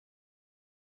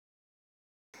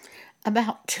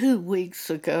About 2 weeks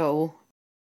ago,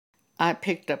 I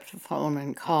picked up the phone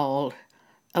and called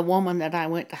a woman that I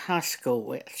went to high school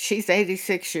with. She's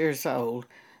 86 years old.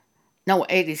 No,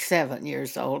 87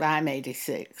 years old. I'm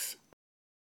 86.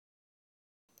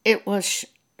 It was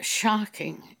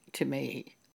shocking to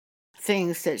me.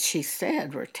 Things that she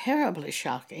said were terribly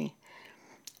shocking.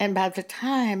 And by the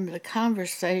time the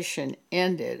conversation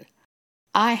ended,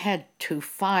 I had to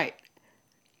fight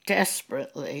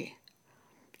desperately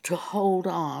to hold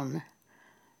on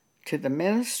to the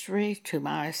ministry, to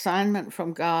my assignment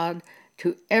from God,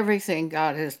 to everything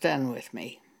God has done with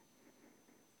me.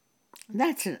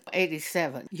 That's an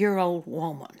 87-year-old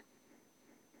woman.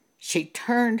 She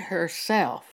turned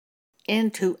herself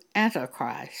into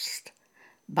Antichrist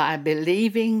by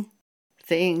believing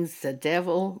things the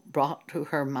devil brought to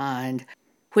her mind,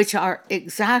 which are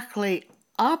exactly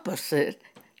opposite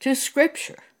to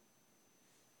Scripture.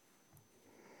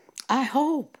 I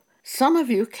hope some of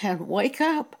you can wake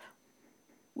up.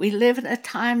 We live in a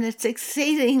time that's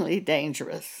exceedingly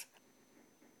dangerous.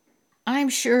 I'm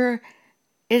sure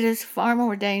it is far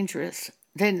more dangerous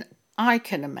than I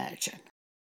can imagine.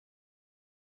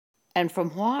 And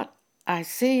from what I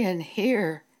see and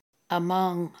hear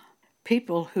among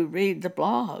people who read the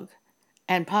blog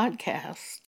and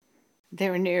podcasts,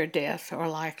 they're near death or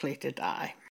likely to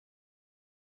die.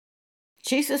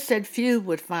 Jesus said few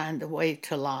would find the way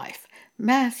to life.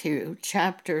 Matthew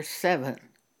chapter 7,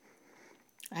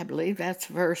 I believe that's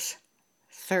verse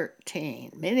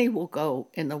 13. Many will go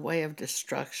in the way of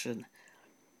destruction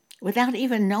without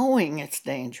even knowing it's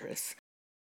dangerous.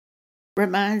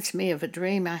 Reminds me of a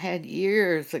dream I had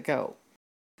years ago.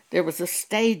 There was a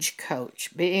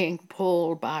stagecoach being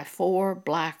pulled by 4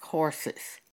 black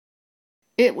horses.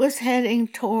 It was heading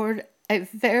toward a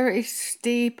very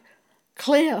steep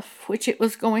cliff which it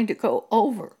was going to go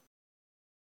over.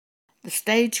 The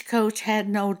stagecoach had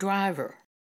no driver.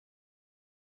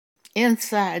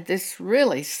 Inside, this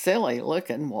really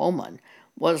silly-looking woman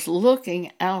was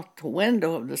looking out the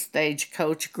window of the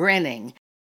stagecoach, grinning.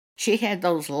 She had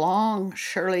those long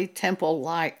Shirley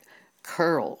Temple-like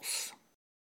curls.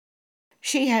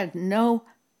 She had no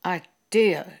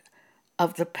idea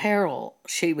of the peril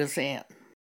she was in.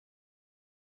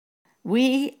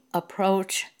 We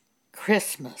approach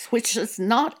Christmas, which is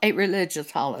not a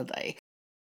religious holiday.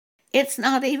 It's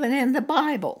not even in the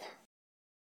Bible.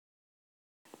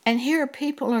 And here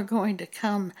people are going to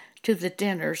come to the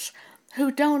dinners who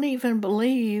don't even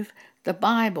believe the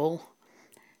Bible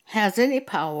has any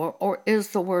power or is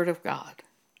the Word of God.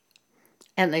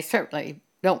 And they certainly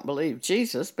don't believe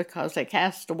Jesus because they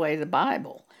cast away the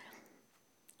Bible.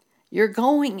 You're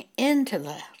going into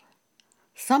that.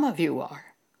 Some of you are.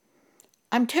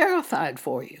 I'm terrified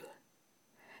for you.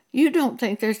 You don't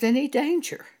think there's any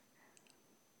danger.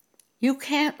 You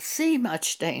can't see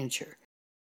much danger.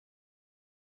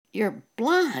 You're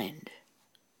blind.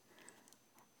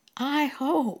 I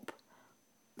hope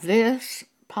this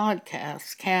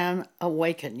podcast can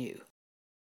awaken you.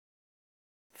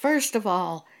 First of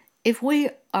all, if we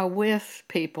are with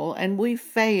people and we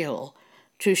fail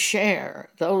to share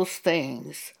those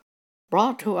things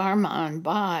brought to our mind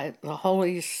by the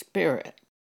Holy Spirit,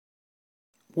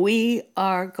 we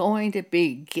are going to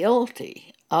be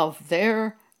guilty of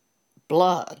their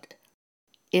blood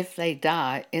if they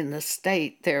die in the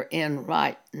state they're in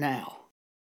right now.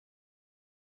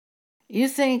 You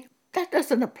think, that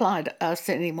doesn't apply to us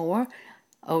anymore.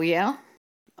 Oh, yeah?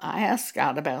 I asked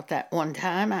God about that one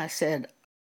time. I said,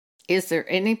 is there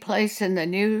any place in the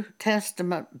New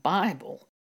Testament Bible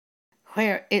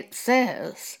where it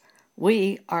says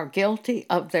we are guilty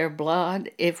of their blood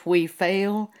if we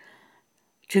fail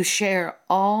to share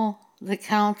all the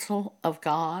counsel of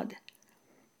God?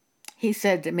 He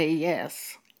said to me,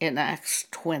 yes, in Acts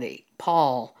 20.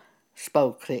 Paul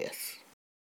spoke this.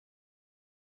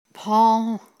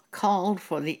 Paul called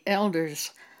for the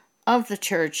elders of the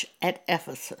church at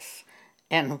Ephesus,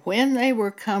 and when they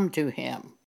were come to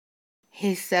him,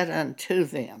 he said unto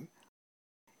them,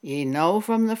 Ye know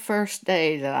from the first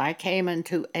day that I came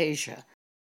into Asia,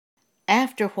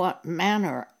 after what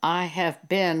manner I have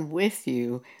been with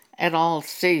you at all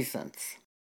seasons,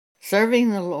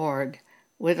 serving the Lord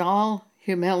with all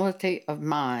humility of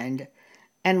mind,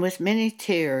 and with many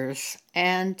tears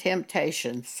and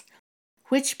temptations,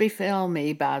 which befell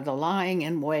me by the lying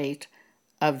in wait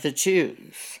of the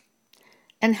Jews,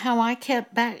 and how I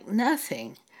kept back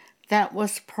nothing that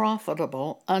was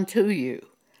profitable unto you,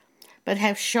 but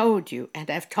have showed you and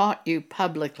have taught you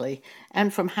publicly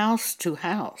and from house to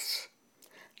house,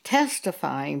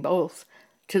 testifying both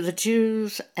to the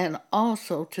Jews and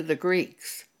also to the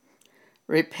Greeks,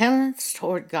 repentance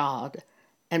toward God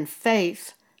and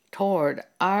faith toward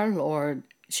our Lord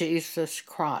Jesus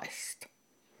Christ,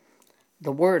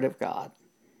 the Word of God.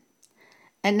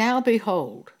 And now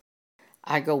behold,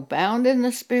 I go bound in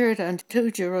the Spirit unto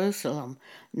Jerusalem,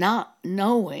 not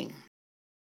knowing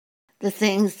the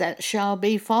things that shall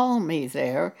befall me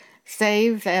there,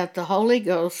 save that the Holy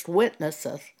Ghost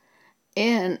witnesseth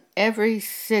in every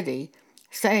city,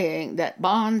 saying that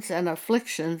bonds and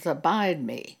afflictions abide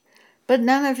me. But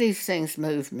none of these things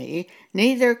move me,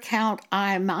 neither count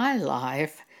I my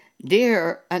life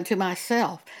dear unto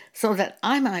myself, so that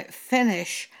I might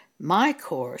finish my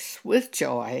course with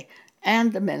joy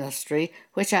and the ministry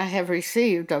which I have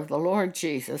received of the Lord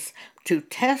Jesus, to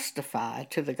testify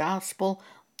to the gospel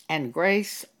and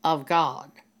grace of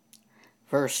God.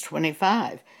 Verse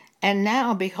 25, and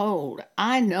now behold,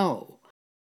 I know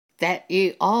that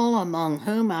ye all among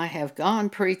whom I have gone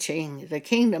preaching the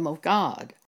kingdom of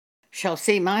God shall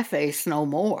see my face no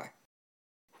more.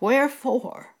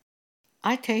 Wherefore,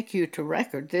 I take you to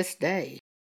record this day,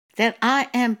 that I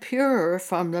am pure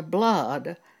from the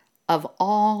blood of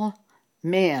all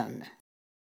men.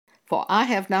 For I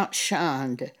have not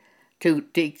shunned to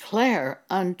declare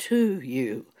unto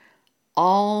you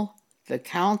all the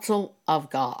counsel of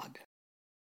God.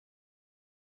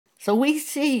 So we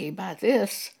see by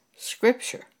this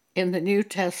scripture in the New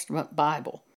Testament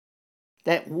Bible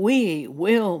that we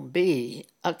will be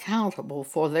accountable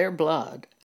for their blood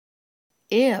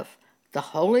if the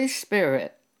Holy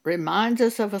Spirit reminds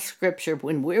us of a scripture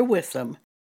when we're with them,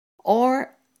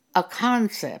 or a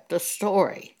concept, a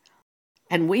story,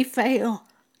 and we fail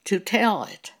to tell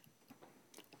it.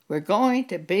 We're going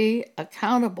to be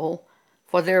accountable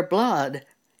for their blood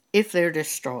if they're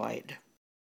destroyed.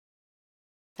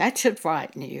 That should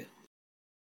frighten you.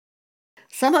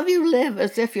 Some of you live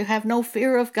as if you have no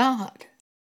fear of God.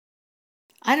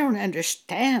 I don't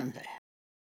understand that.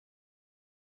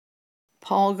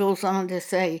 Paul goes on to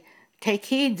say, take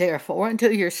heed, therefore, unto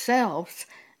yourselves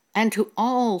and to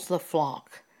all the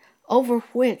flock, over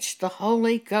which the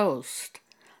Holy Ghost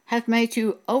hath made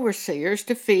you overseers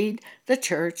to feed the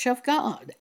church of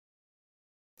God.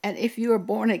 And if you are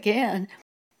born again,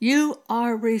 you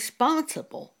are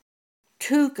responsible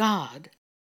to God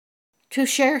to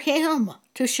share Him,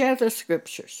 to share the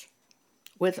Scriptures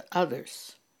with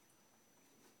others.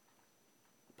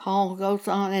 Paul goes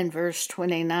on in verse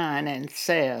 29 and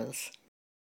says,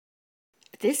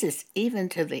 this is even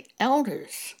to the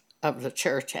elders of the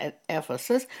church at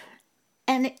Ephesus,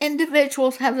 and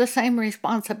individuals have the same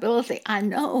responsibility, I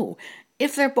know,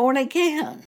 if they're born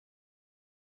again.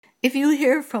 If you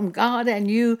hear from God and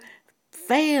you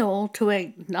fail to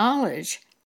acknowledge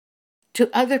to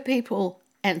other people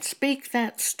and speak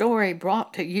that story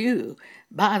brought to you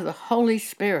by the Holy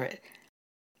Spirit,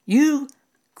 you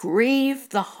grieve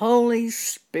the Holy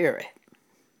Spirit.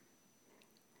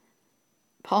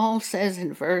 Paul says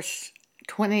in verse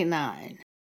 29,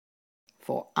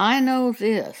 for I know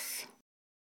this,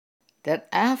 that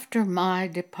after my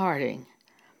departing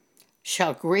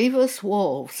shall grievous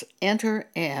wolves enter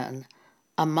in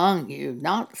among you,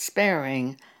 not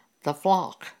sparing the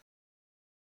flock.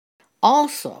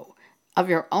 Also, of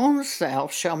your own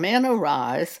self shall men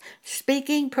arise,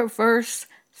 speaking perverse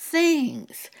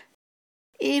things,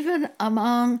 even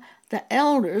among the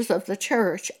elders of the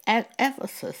church at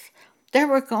Ephesus. There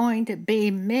were going to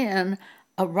be men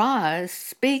arise,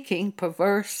 speaking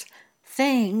perverse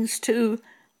things to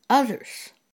others,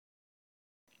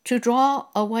 to draw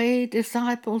away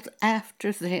disciples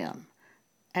after them,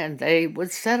 and they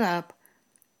would set up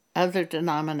other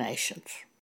denominations.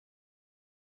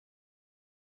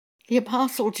 The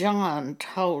Apostle John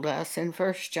told us in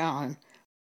 1 John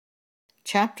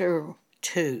chapter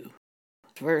 2,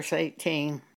 verse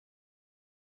 18,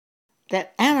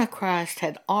 that Antichrist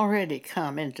had already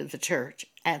come into the church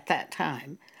at that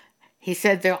time. He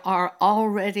said there are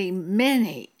already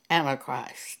many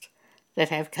Antichrists that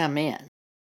have come in.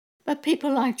 But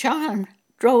people like John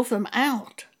drove them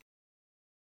out.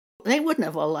 They wouldn't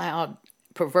have allowed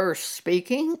perverse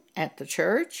speaking at the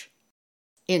church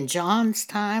in John's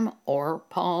time or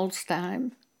Paul's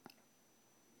time.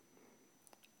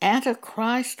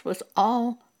 Antichrist was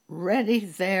already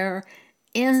there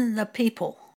in the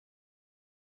people.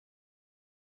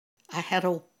 I had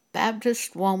a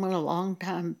Baptist woman, a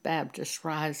long-time Baptist,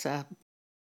 rise up,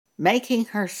 making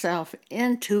herself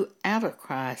into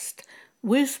Antichrist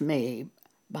with me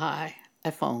by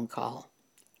a phone call.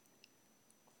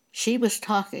 She was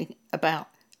talking about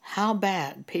how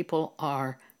bad people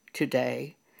are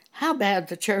today, how bad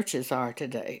the churches are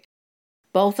today.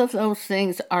 Both of those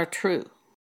things are true.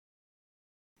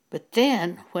 But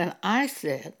then when I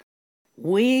said,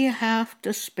 we have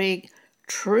to speak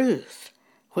truth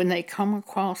when they come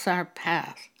across our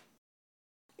path.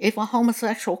 If a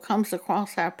homosexual comes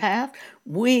across our path,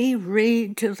 we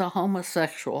read to the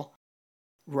homosexual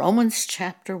Romans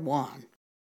chapter 1.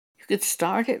 You could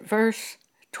start at verse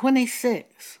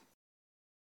 26.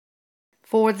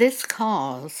 For this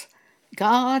cause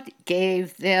God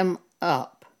gave them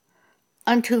up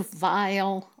unto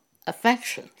vile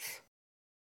affections.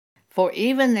 For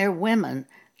even their women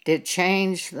did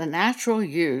change the natural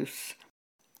use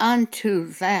unto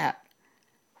that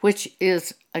which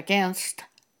is against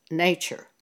nature.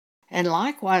 And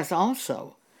likewise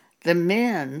also, the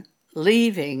men,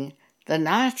 leaving the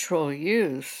natural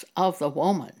use of the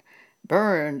woman,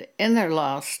 burned in their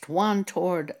lust one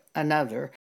toward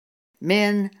another,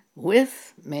 men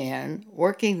with men,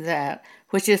 working that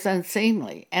which is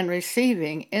unseemly, and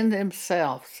receiving in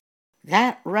themselves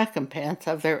that recompense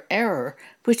of their error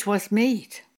which was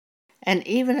meet. And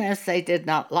even as they did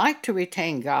not like to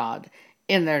retain God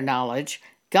in their knowledge,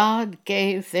 God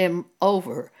gave them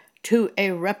over to a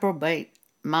reprobate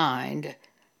mind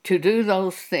to do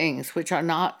those things which are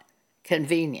not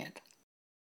convenient.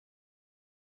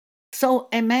 So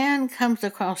a man comes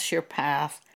across your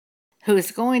path who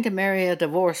is going to marry a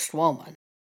divorced woman.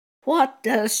 What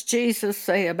does Jesus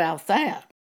say about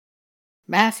that?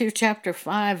 Matthew chapter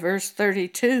 5, verse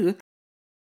 32,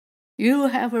 you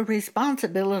have a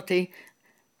responsibility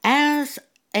as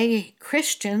a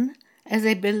Christian, as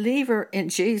a believer in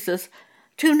Jesus,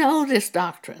 to know this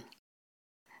doctrine.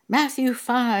 Matthew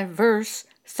 5, verse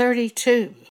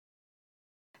 32.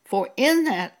 For in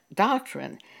that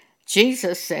doctrine,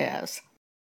 Jesus says,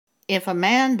 if a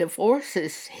man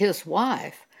divorces his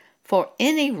wife for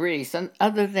any reason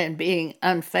other than being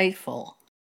unfaithful,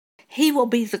 he will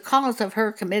be the cause of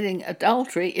her committing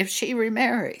adultery if she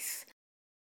remarries.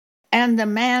 And the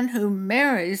man who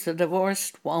marries a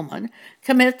divorced woman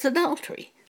commits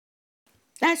adultery.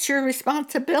 That's your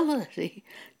responsibility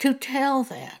to tell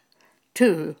that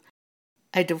to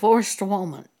a divorced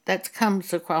woman that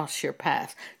comes across your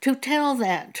path, to tell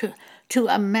that to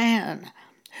a man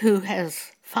who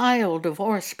has filed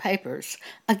divorce papers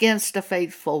against a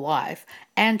faithful wife,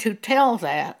 and to tell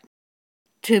that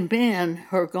to men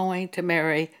who are going to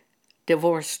marry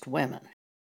divorced women.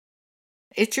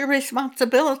 It's your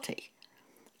responsibility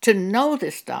to know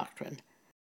this doctrine,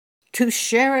 to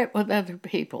share it with other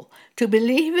people, to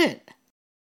believe it.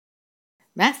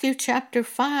 Matthew chapter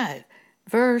 5,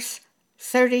 verse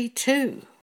 32.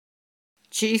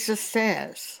 Jesus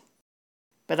says,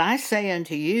 but I say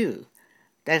unto you,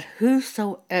 that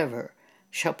whosoever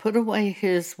shall put away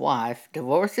his wife,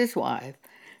 divorce his wife,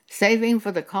 saving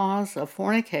for the cause of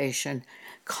fornication,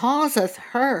 causeth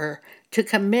her to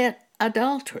commit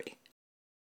adultery.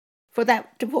 For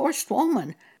that divorced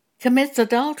woman commits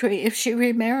adultery if she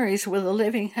remarries with a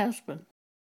living husband.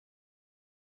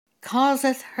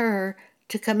 Causeth her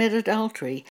to commit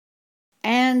adultery,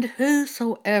 and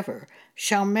whosoever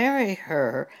shall marry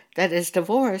her that is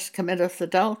divorced committeth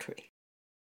adultery.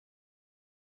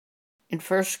 In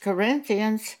 1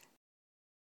 Corinthians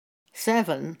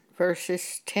 7,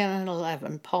 verses 10 and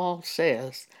 11, Paul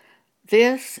says,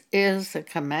 this is the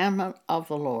commandment of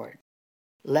the Lord.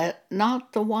 Let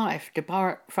not the wife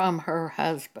depart from her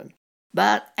husband,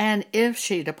 but, and if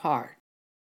she depart,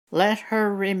 let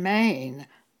her remain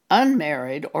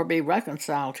unmarried or be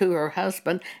reconciled to her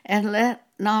husband, and let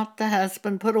not the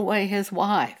husband put away his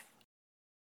wife.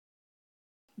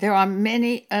 There are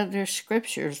many other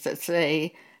scriptures that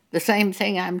say the same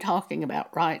thing I'm talking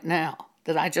about right now,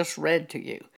 that I just read to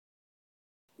you.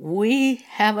 We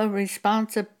have a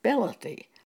responsibility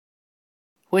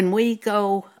when we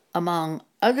go among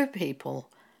other people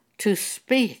to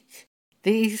speak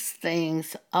these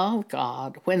things of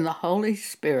God, when the Holy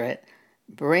Spirit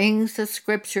brings the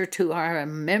scripture to our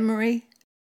memory,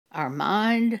 our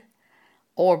mind,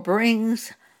 or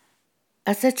brings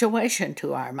a situation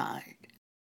to our mind.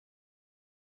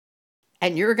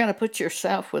 And you're going to put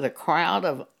yourself with a crowd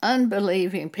of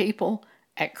unbelieving people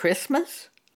at Christmas?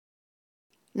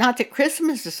 Not that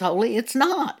Christmas is holy, it's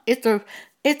not. It's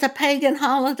a pagan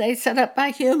holiday set up by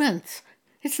humans.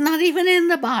 It's not even in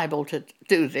the Bible to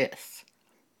do this.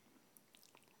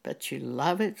 But you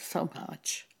love it so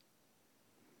much.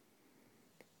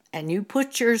 And you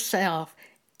put yourself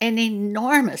in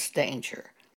enormous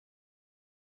danger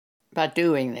by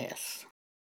doing this.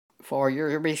 For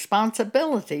your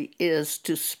responsibility is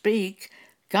to speak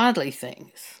godly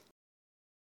things.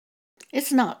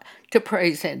 It's not to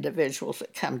praise individuals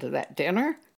that come to that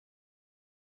dinner.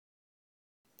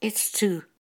 It's to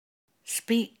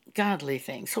speak godly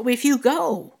things. So if you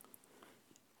go,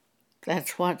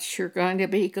 that's what you're going to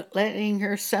be letting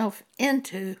yourself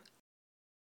into.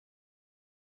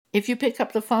 If you pick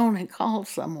up the phone and call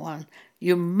someone,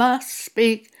 you must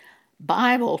speak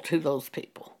Bible to those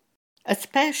people,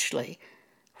 especially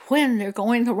when they're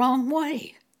going the wrong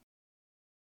way.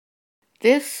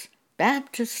 This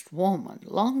Baptist woman,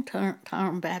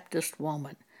 long-term Baptist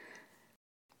woman,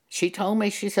 she told me,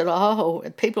 she said, oh,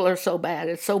 people are so bad.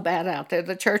 It's so bad out there.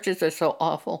 The churches are so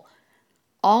awful.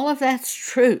 All of that's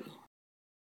true.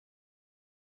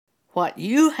 What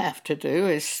you have to do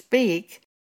is speak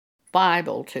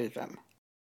Bible to them.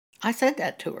 I said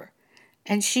that to her.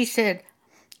 And she said,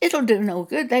 it'll do no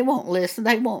good. They won't listen.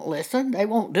 They won't listen. They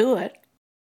won't do it.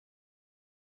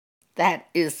 That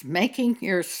is making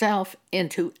yourself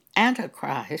into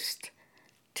Antichrist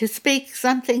to speak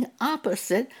something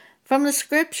opposite from the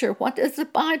Scripture. What does the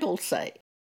Bible say?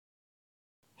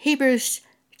 Hebrews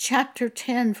chapter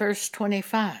 10, verse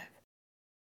 25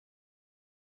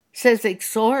 says,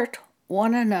 exhort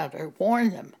one another,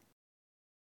 warn them,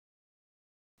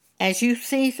 as you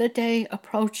see the day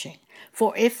approaching.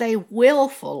 For if they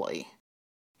willfully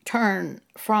turn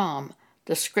from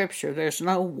the Scripture, there's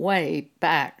no way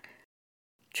back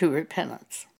to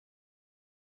repentance.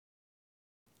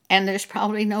 And there's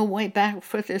probably no way back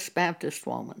for this Baptist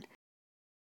woman.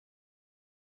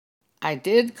 I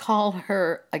did call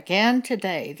her again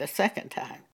today, the second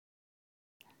time.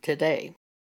 Today.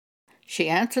 She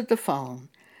answered the phone.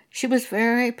 She was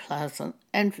very pleasant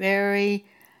and very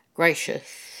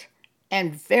gracious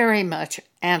and very much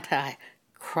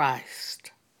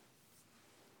anti-Christ.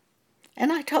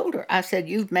 And I told her, I said,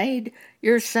 you've made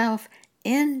yourself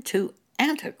into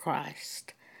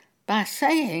Antichrist by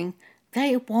saying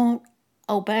they won't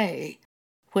obey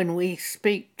when we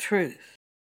speak truth.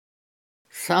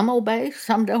 Some obey,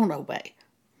 some don't obey.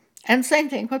 And same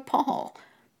thing with Paul.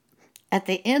 At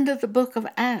the end of the book of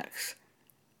Acts,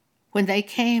 when they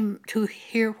came to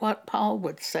hear what Paul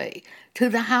would say to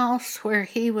the house where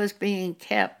he was being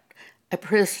kept a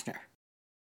prisoner,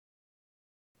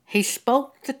 he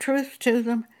spoke the truth to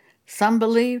them. Some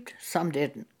believed, some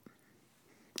didn't.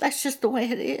 That's just the way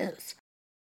it is.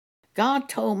 God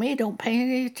told me, don't pay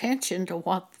any attention to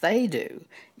what they do.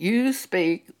 You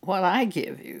speak what I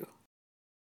give you.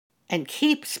 And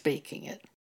keep speaking it.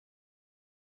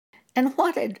 And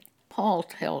what did Paul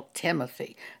tell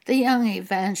Timothy, the young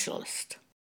evangelist?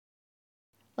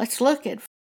 Let's look at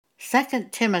 2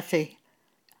 Timothy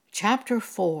chapter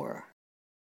 4,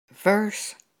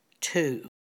 verse 2.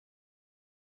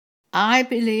 I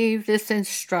believe this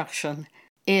instruction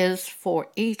is for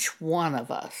each one of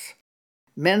us,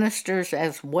 ministers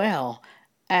as well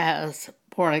as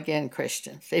born-again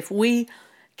Christians. If we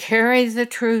carry the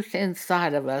truth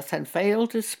inside of us and fail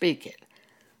to speak it,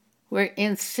 we're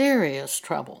in serious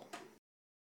trouble.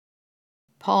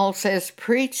 Paul says,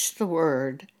 preach the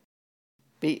word,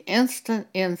 be instant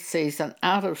in season,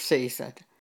 out of season,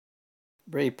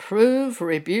 reprove,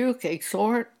 rebuke,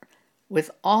 exhort with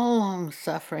all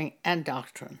long-suffering and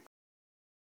doctrine.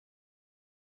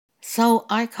 So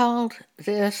I called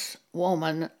this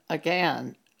woman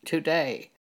again today,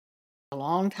 a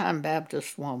long-time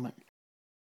Baptist woman.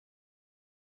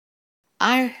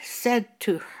 I said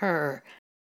to her,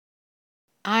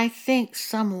 I think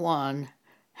someone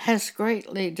has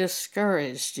greatly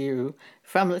discouraged you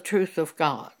from the truth of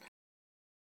God.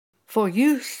 For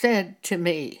you said to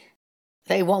me,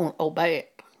 they won't obey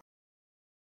it.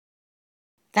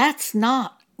 That's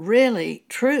not really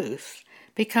truth,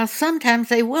 because sometimes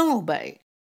they will obey.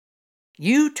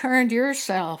 You turned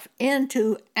yourself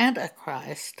into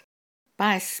Antichrist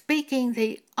by speaking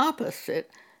the opposite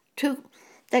to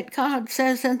that God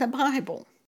says in the Bible.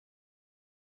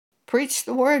 Preach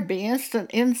the word, be instant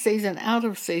in season, out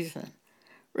of season.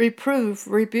 Reprove,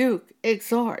 rebuke,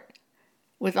 exhort,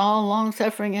 with all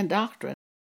long-suffering and doctrine.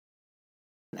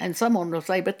 And someone will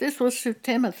say, but this was to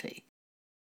Timothy.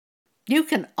 You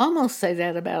can almost say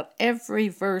that about every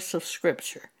verse of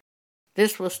Scripture.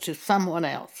 This was to someone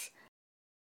else.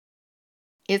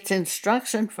 It's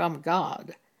instruction from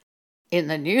God in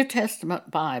the New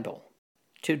Testament Bible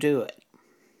to do it.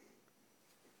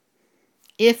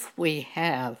 If we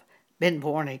have been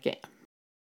born again.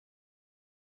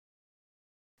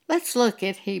 Let's look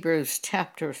at Hebrews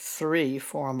chapter 3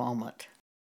 for a moment.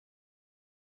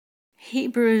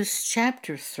 Hebrews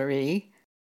chapter 3,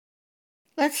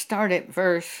 let's start at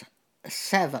verse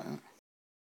 7.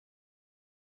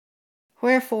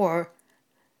 Wherefore,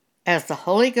 as the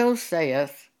Holy Ghost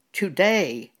saith,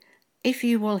 today, if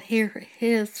you will hear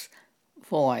his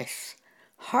voice,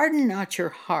 harden not your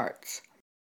hearts,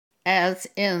 as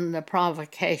in the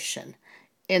provocation,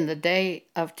 in the day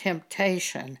of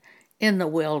temptation, in the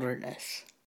wilderness.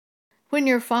 When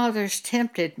your fathers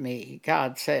tempted me,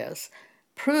 God says,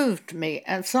 proved me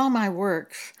and saw my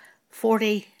works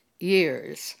 40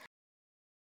 years.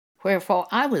 Wherefore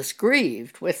I was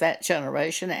grieved with that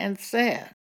generation and said,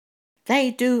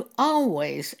 They do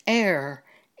always err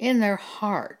in their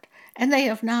heart, and they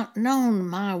have not known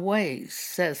my ways,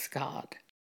 says God.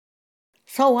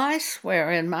 So I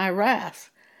swear in my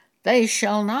wrath, they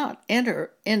shall not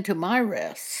enter into my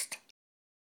rest.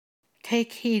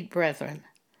 Take heed, brethren,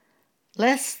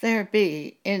 lest there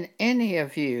be in any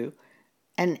of you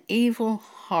an evil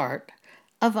heart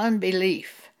of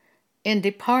unbelief in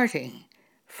departing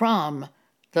from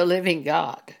the living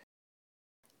God.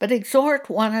 But exhort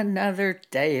one another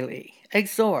daily.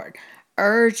 Exhort,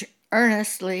 urge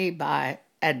earnestly by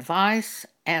advice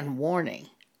and warning.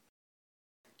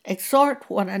 Exhort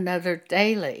one another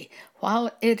daily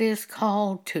while it is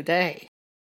called today,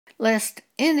 lest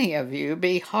any of you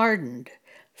be hardened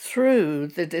through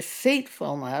the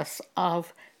deceitfulness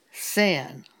of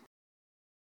sin.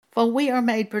 For we are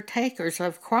made partakers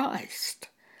of Christ,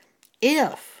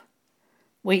 if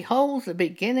we hold the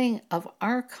beginning of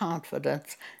our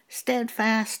confidence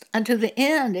steadfast unto the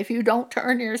end, if you don't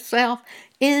turn yourself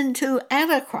into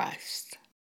Antichrist.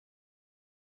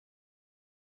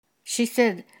 She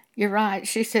said, you're right.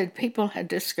 She said, people had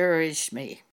discouraged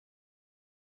me.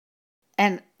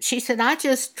 And she said, I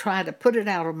just try to put it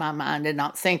out of my mind and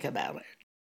not think about it.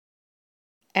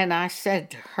 And I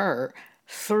said to her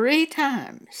 3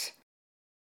 times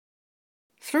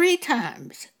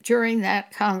during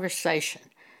that conversation,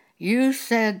 you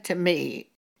said to me,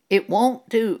 it won't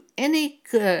do any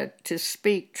good to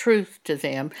speak truth to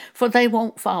them, for they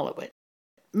won't follow it.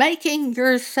 Making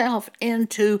yourself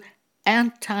into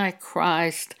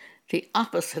Antichrist, the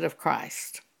opposite of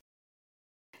Christ.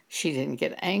 She didn't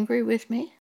get angry with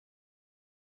me.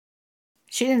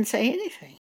 She didn't say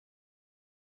anything.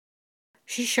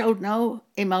 She showed no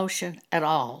emotion at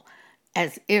all,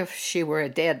 as if she were a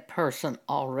dead person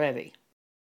already.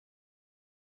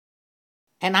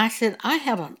 And I said, I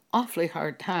have an awfully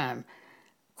hard time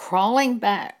crawling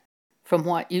back from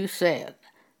what you said,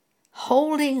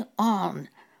 holding on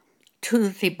to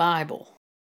the Bible.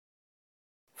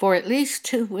 For at least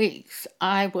 2 weeks,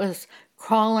 I was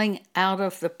crawling out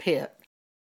of the pit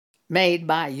made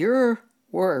by your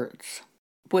words,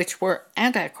 which were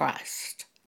Antichrist.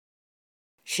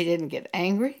 She didn't get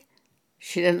angry.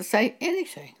 She didn't say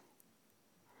anything.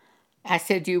 I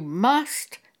said, you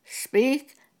must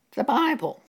speak the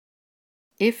Bible.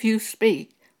 If you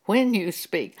speak, when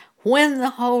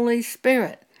the Holy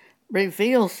Spirit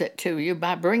reveals it to you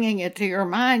by bringing it to your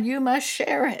mind, you must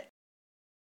share it.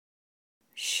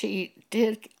 She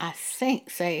did, I think,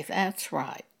 say, that's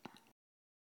right.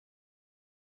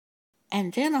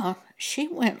 And then she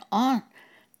went on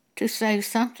to say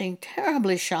something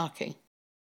terribly shocking.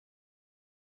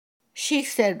 She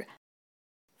said,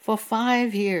 for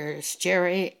 5 years,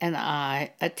 Jerry and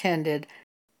I attended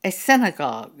a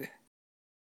synagogue.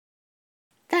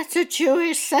 That's a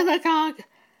Jewish synagogue.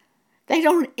 They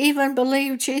don't even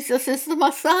believe Jesus is the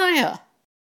Messiah.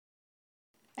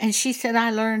 And she said,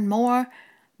 I learned more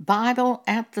Bible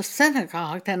at the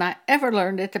synagogue than I ever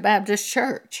learned at the Baptist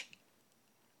church.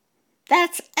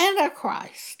 That's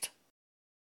Antichrist.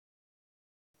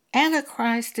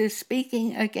 Antichrist is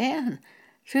speaking again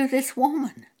through this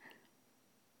woman.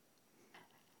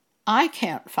 I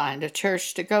can't find a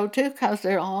church to go to because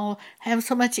they all have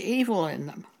so much evil in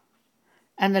them.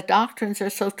 And the doctrines are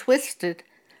so twisted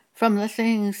from the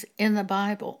things in the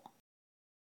Bible.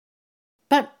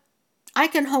 But I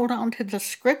can hold on to the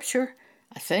scripture,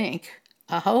 I think,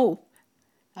 I hope.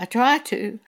 I try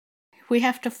to. We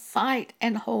have to fight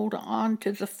and hold on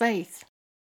to the faith.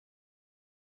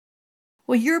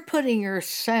 Well, you're putting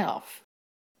yourself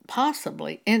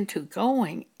possibly into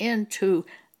going into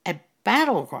a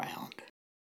battleground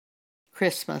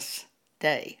Christmas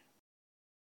Day,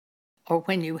 or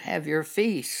when you have your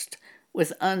feast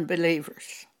with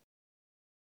unbelievers.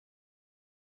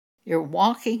 You're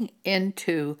walking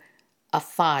into a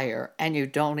fire and you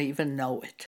don't even know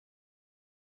it.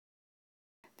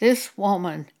 This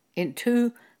woman in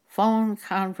 2 phone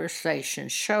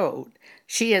conversations showed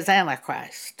she is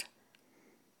Antichrist.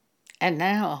 And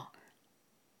now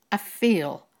I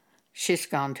feel she's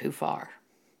gone too far.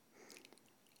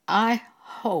 I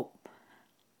hope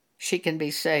she can be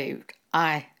saved.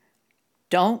 I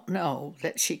don't know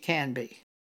that she can be.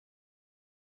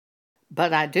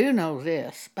 But I do know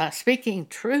this, by speaking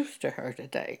truth to her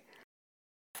today,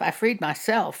 I freed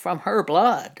myself from her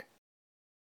blood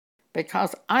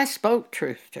because I spoke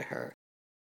truth to her.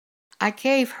 I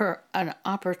gave her an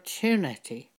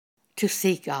opportunity to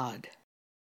see God,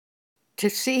 to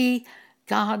see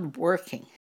God working.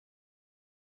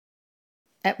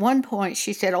 At one point,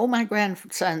 she said, "Oh, my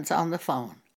grandson's on the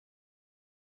phone."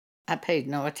 I paid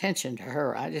no attention to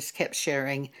her. I just kept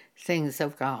sharing things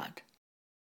of God.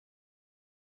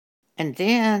 And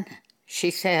then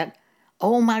she said,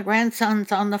 "Oh, my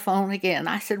grandson's on the phone again."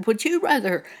 I said, "Would you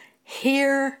rather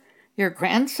hear your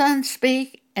grandson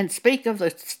speak and speak of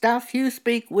the stuff you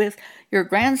speak with your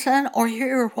grandson, or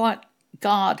hear what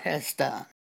God has done?"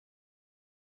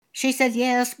 She said,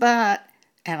 "Yes, but,"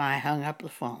 and I hung up the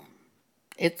phone.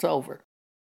 It's over.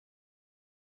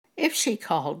 If she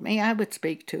called me, I would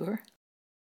speak to her.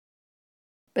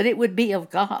 But it would be of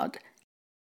God.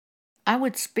 I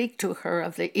would speak to her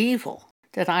of the evil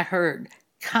that I heard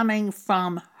coming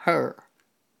from her.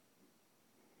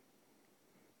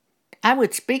 I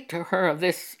would speak to her of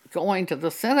this going to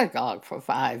the synagogue for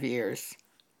 5 years,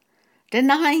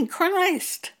 denying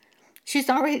Christ. She's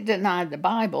already denied the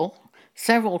Bible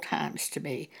several times to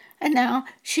me, and now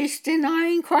she's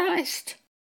denying Christ.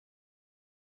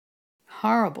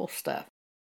 Horrible stuff.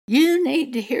 You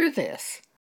need to hear this.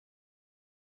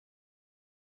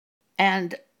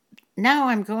 And now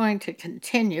I'm going to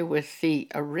continue with the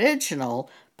original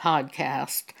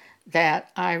podcast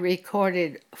that I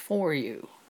recorded for you.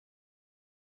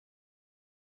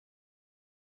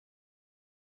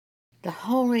 The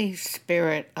Holy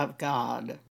Spirit of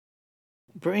God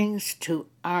brings to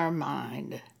our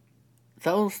mind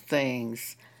those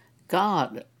things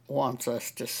God wants us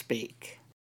to speak.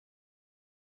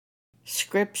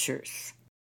 Scriptures,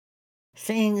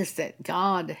 things that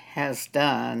God has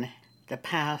done the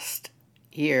past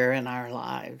year in our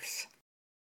lives.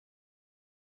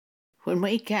 When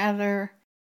we gather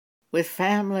with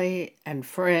family and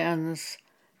friends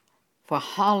for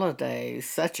holidays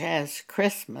such as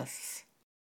Christmas,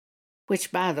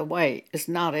 which, by the way, is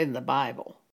not in the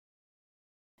Bible.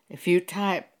 If you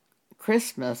type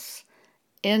Christmas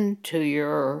into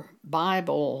your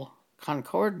Bible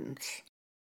concordance,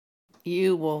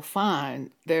 you will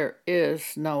find there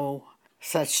is no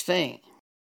such thing.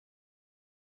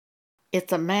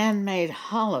 It's a man-made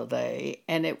holiday,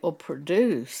 and it will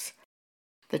produce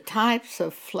the types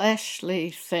of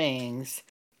fleshly things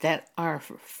that our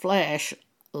flesh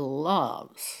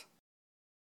loves.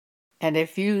 And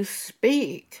if you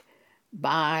speak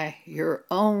by your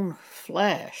own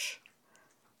flesh,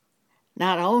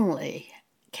 not only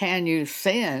can you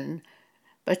sin,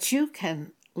 but you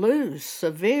can lose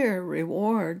severe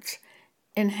rewards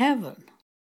in heaven.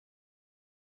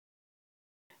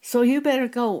 So you better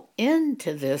go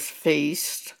into this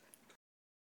feast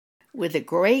with a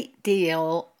great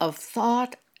deal of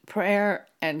thought, prayer,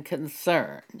 and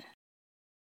concern.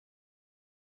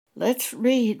 Let's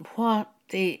read what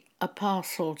the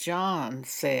Apostle John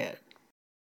said.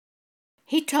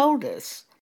 He told us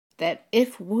that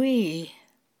if we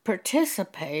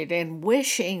participate in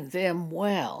wishing them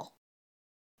well,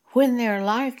 when they're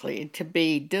likely to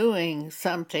be doing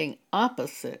something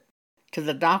opposite to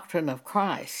the doctrine of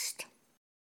Christ,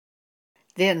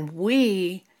 then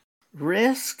we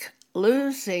risk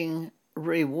losing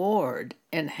reward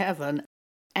in heaven,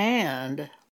 and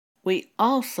we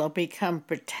also become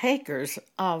partakers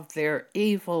of their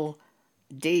evil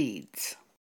deeds.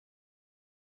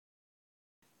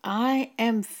 I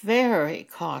am very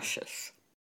cautious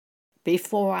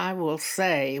before I will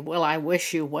say, "Well, I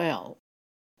wish you well.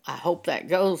 I hope that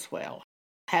goes well.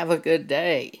 Have a good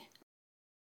day."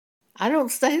 I don't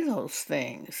say those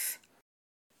things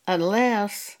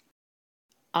unless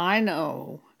I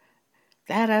know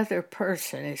that other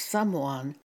person is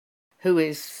someone who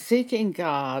is seeking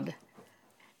God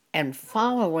and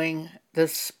following the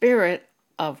Spirit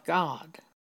of God.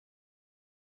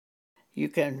 You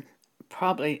can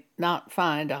probably not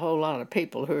find a whole lot of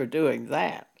people who are doing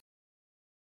that.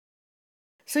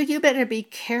 So you better be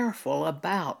careful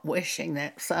about wishing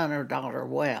that son or daughter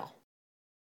well.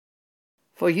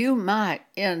 For you might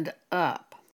end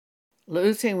up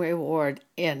losing reward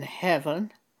in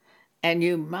heaven, and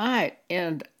you might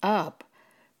end up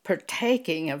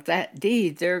partaking of that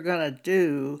deed they're going to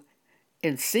do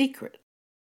in secret.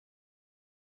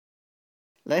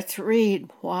 Let's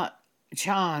read what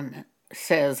John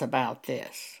says about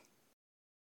this.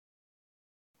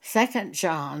 2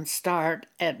 John, start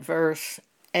at verse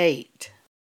 8.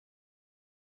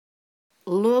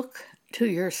 Look to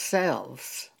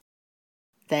yourselves,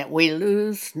 that we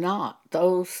lose not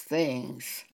those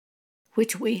things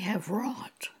which we have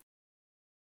wrought,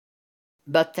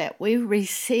 but that we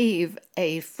receive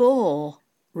a full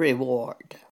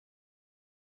reward.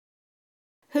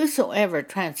 Whosoever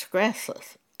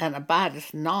transgresseth and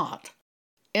abideth not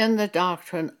in the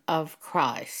doctrine of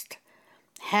Christ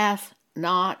hath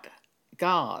not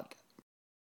God.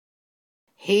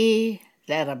 He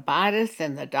that abideth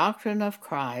in the doctrine of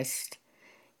Christ,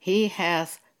 he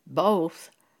hath both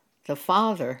the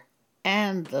Father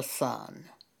and the Son.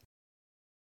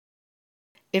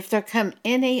 If there come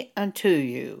any unto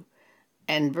you,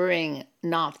 and bring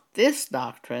not this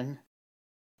doctrine,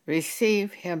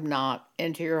 receive him not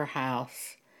into your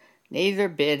house, neither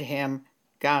bid him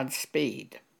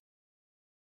Godspeed.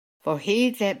 For he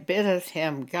that biddeth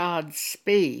him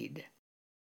Godspeed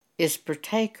is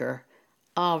partaker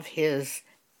of his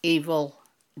evil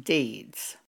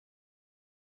deeds.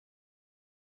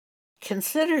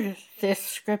 Consider this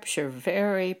scripture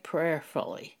very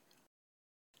prayerfully,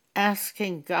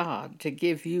 asking God to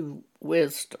give you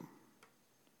wisdom.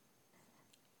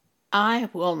 I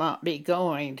will not be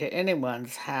going to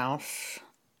anyone's house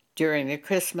during the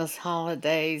Christmas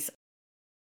holidays.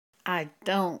 I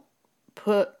don't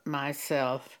put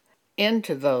myself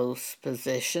into those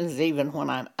positions even when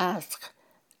I'm asked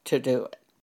to do it,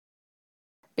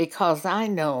 because I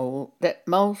know that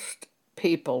most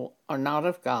people are not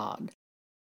of God.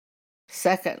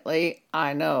 Secondly,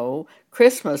 I know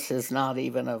Christmas is not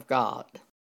even of God,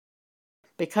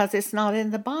 because it's not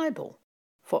in the Bible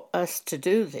for us to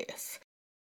do this.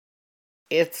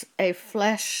 It's a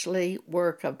fleshly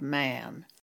work of man.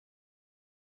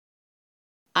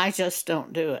 I just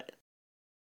don't do it.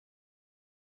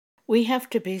 We have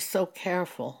to be so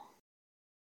careful.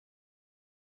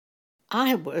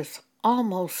 I was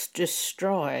almost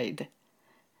destroyed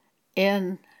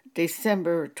in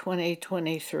December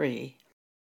 2023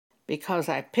 because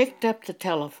I picked up the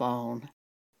telephone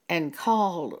and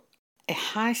called a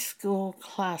high school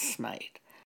classmate.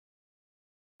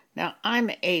 Now,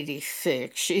 I'm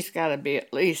 86. She's got to be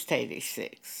at least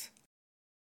 86.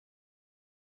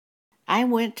 I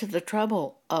went to the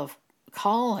trouble of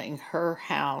calling her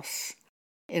house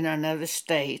in another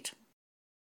state.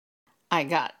 I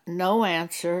got no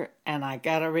answer, and I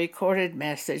got a recorded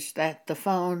message that the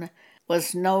phone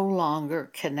was no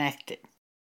longer connected.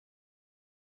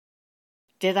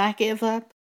 Did I give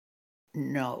up?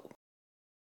 No.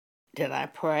 Did I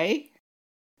pray?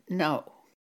 No.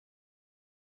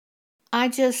 I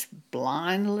just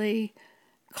blindly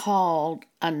called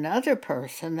another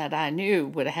person that I knew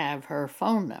would have her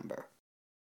phone number.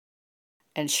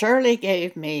 And Shirley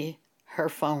gave me her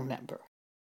phone number.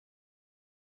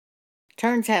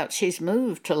 Turns out she's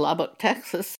moved to Lubbock,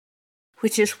 Texas,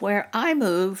 which is where I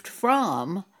moved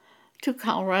from to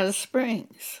Colorado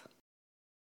Springs.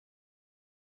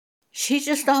 She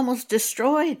just almost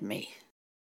destroyed me.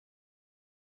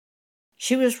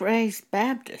 She was raised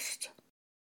Baptist,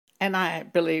 and I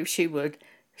believe she would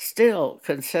still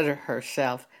consider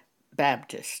herself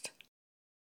Baptist.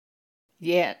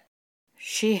 Yet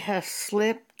she has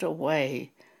slipped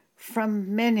away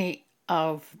from many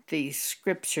of these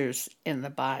scriptures in the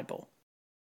Bible.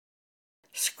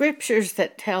 Scriptures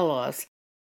that tell us,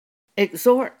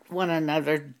 exhort one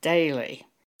another daily,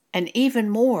 and even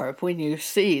more when you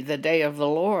see the day of the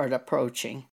Lord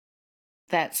approaching.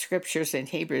 That scripture's in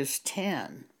Hebrews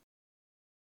 10.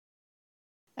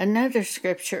 Another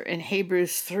scripture in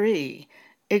Hebrews 3,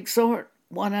 exhort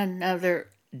one another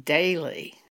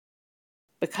daily.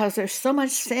 Because there's so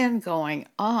much sin going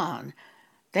on,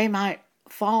 they might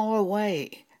fall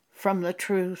away from the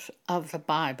truth of the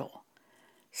Bible.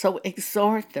 So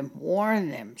exhort them, warn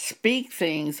them, speak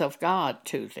things of God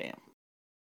to them.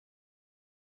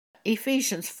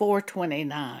 Ephesians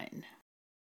 4:29.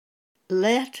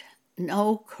 Let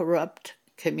no corrupt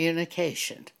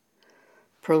communication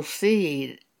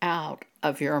proceed out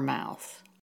of your mouth,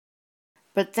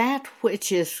 but that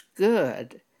which is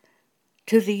good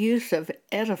to the use of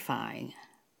edifying,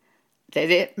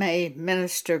 that it may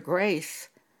minister grace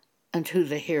unto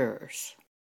the hearers.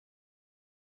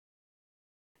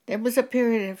 There was a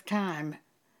period of time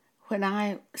when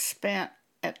I spent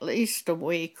at least a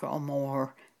week or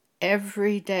more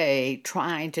every day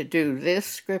trying to do this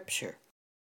scripture.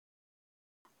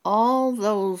 All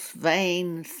those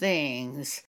vain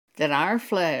things that our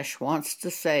flesh wants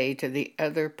to say to the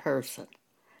other person,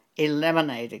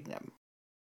 eliminating them.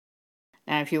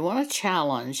 Now, if you want a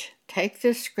challenge, take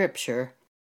this scripture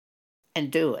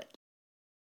and do it.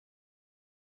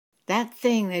 That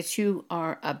thing that you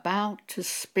are about to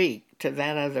speak to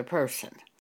that other person,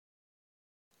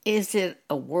 is it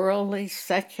a worldly,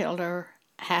 secular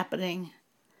happening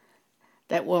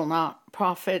that will not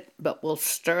profit but will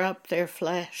stir up their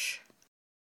flesh?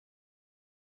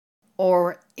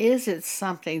 Or is it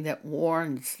something that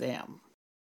warns them,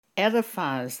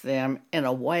 edifies them in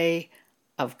a way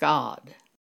of God,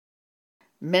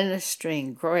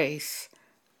 ministering grace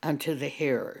unto the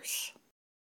hearers?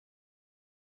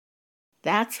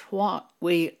 That's what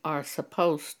we are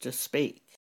supposed to speak.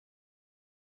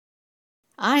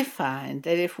 I find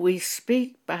that if we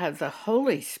speak by the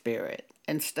Holy Spirit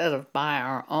instead of by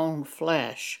our own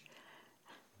flesh,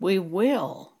 we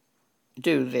will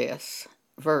do this,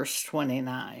 verse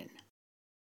 29.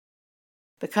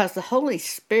 Because the Holy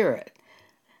Spirit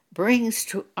brings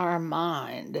to our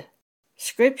mind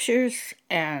scriptures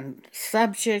and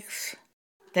subjects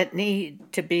that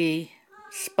need to be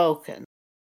spoken.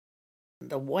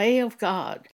 The way of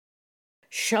God,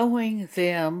 showing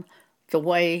them the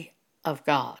way of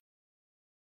God.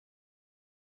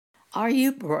 Are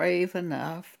you brave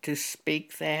enough to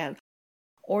speak that?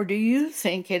 Or do you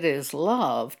think it is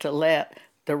love to let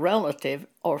the relative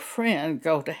or friend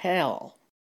go to hell?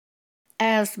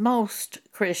 As most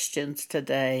Christians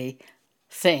today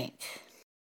think.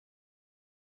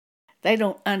 They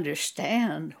don't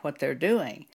understand what they're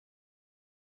doing.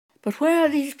 But where are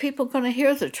these people going to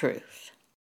hear the truth?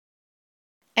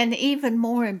 And even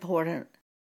more important,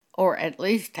 or at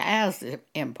least as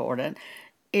important,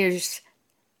 is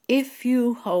if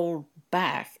you hold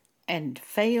back and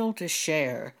fail to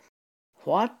share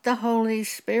what the Holy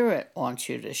Spirit wants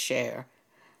you to share,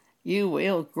 you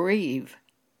will grieve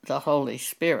the Holy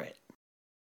Spirit.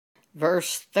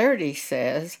 Verse 30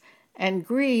 says, "And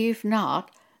grieve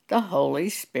not the Holy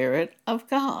Spirit of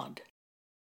God."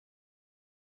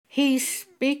 He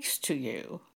speaks to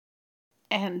you,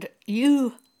 and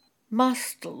you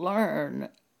must learn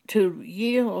to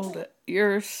yield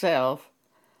yourself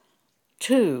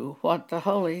to what the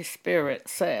Holy Spirit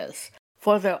says.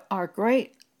 For there are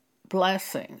great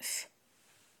blessings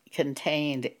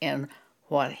contained in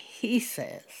what He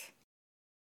says.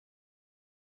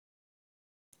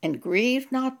 "And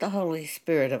grieve not the Holy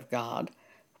Spirit of God,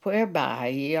 whereby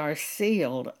ye are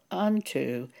sealed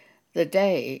unto the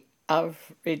day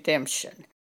of redemption."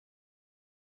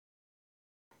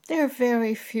 There are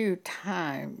very few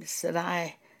times that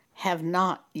I have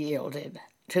not yielded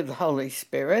to the Holy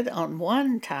Spirit. On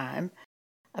one time,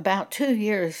 about 2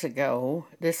 years ago,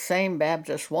 this same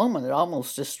Baptist woman that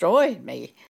almost destroyed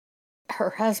me,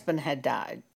 her husband had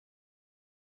died.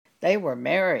 They were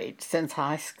married since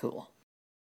high school.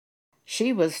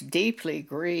 She was deeply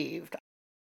grieved.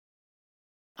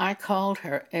 I called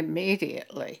her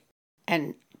immediately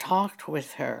and talked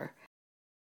with her.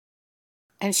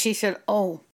 And she said,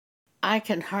 "Oh, I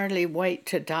can hardly wait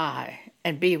to die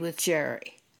and be with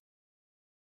Jerry."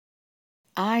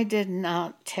 I did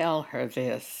not tell her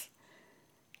this.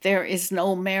 There is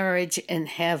no marriage in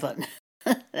heaven.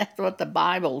 That's what the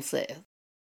Bible says.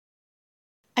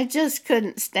 I just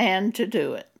couldn't stand to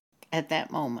do it at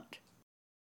that moment.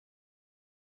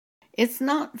 It's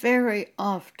not very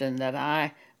often that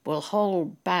I will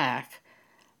hold back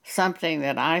something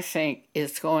that I think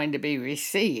is going to be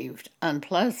received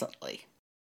unpleasantly.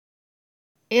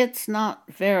 It's not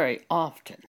very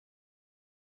often.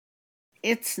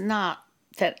 It's not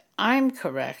that I'm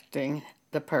correcting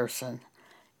the person.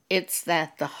 It's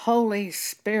that the Holy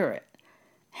Spirit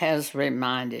has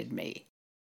reminded me.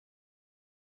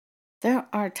 There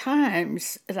are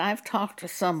times that I've talked to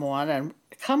someone and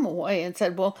come away and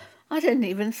said, "Well, I didn't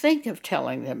even think of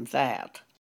telling them that."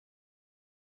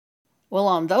 Well,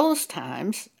 on those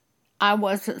times, I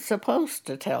wasn't supposed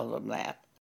to tell them that.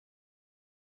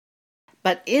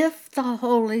 But if the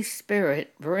Holy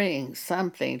Spirit brings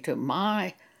something to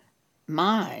my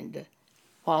mind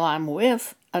while I'm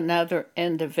with another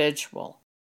individual,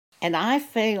 and I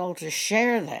fail to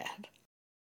share that,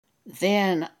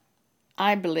 then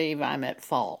I believe I'm at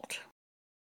fault.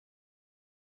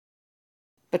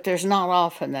 But there's not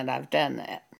often that I've done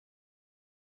that.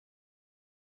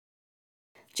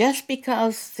 Just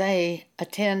because they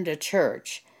attend a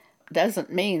church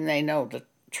doesn't mean they know the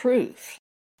truth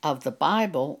of the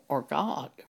Bible or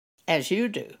God, as you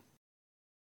do.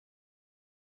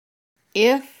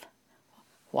 If,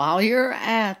 while you're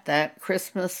at that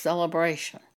Christmas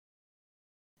celebration,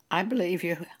 I believe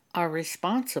you are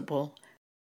responsible,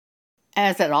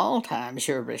 as at all times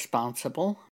you're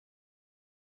responsible,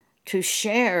 to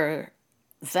share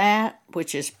that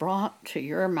which is brought to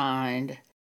your mind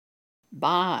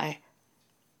by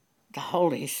the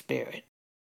Holy Spirit.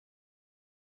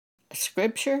 A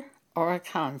scripture or a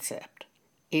concept,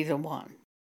 either one.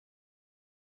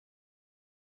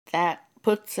 That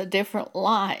puts a different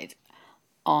light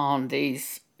on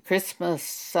these Christmas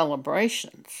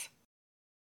celebrations.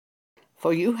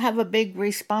 For you have a big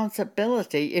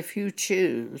responsibility if you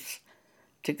choose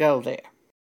to go there.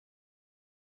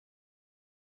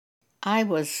 I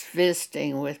was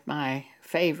visiting with my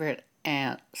favorite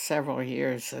aunt several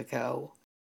years ago,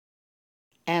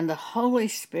 and the Holy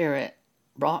Spirit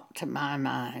brought to my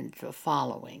mind the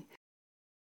following.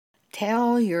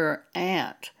 Tell your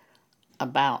aunt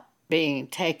about being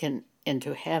taken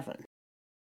into heaven.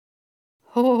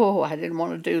 Oh, I didn't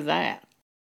want to do that.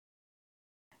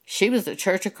 She was a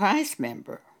Church of Christ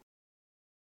member.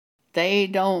 They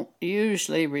don't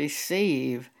usually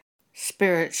receive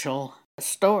spiritual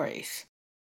stories.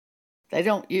 They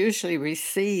don't usually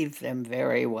receive them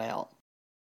very well.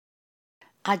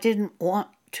 I didn't want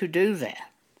to do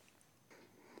that.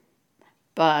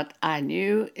 But I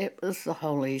knew it was the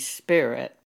Holy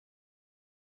Spirit.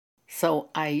 So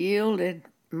I yielded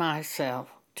myself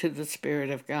to the Spirit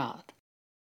of God.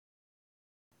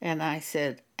 And I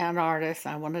said, Aunt Ardith,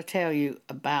 I want to tell you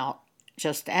about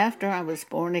just after I was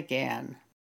born again.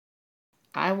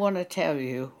 I want to tell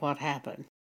you what happened.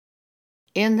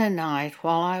 In the night,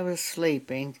 while I was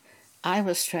sleeping, I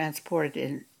was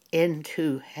transported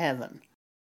into heaven.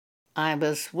 I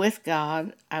was with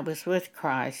God, I was with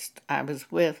Christ, I was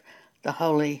with the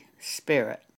Holy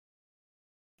Spirit.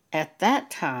 At that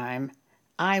time,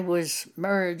 I was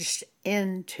merged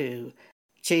into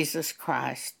Jesus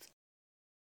Christ.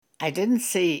 I didn't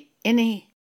see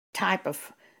any type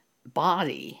of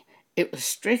body. It was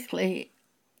strictly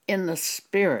in the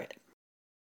Spirit.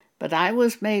 But I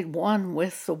was made one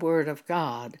with the Word of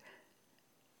God,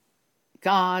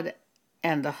 God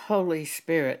and the Holy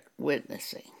Spirit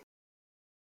witnessing.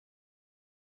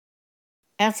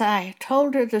 As I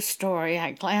told her the story,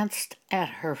 I glanced at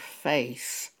her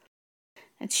face,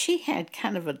 and she had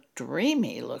kind of a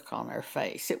dreamy look on her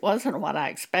face. It wasn't what I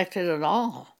expected at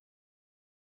all.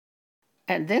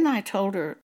 And then I told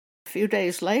her a few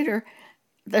days later,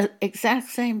 the exact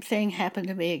same thing happened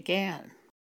to me again.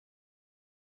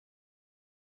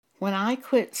 When I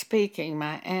quit speaking,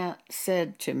 my aunt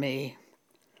said to me,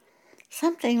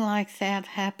 something like that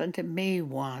happened to me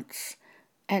once,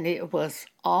 and it was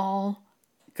all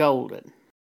golden.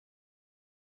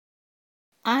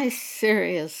 I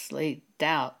seriously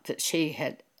doubt that she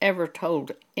had ever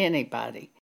told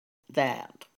anybody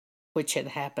that which had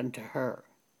happened to her.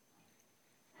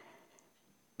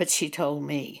 But she told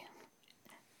me,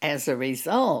 as a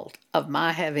result of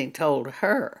my having told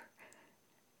her,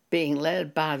 being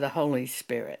led by the Holy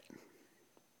Spirit.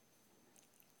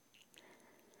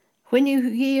 When you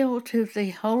yield to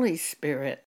the Holy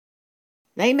Spirit,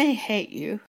 they may hate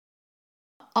you.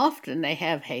 Often they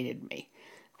have hated me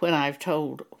when I've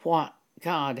told what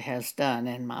God has done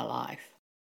in my life.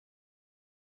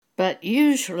 But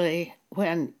usually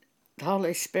when the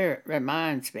Holy Spirit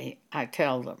reminds me, I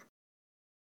tell them.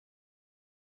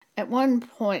 At one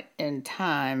point in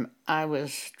time, I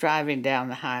was driving down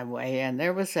the highway and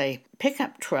there was a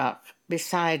pickup truck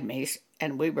beside me,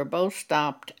 and we were both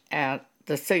stopped at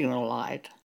the signal light.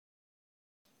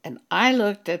 And I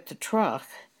looked at the truck,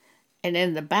 and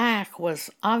in the back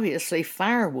was obviously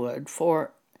firewood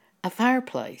for a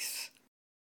fireplace.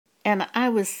 And I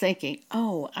was thinking,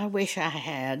 oh, I wish I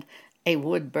had a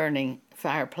wood-burning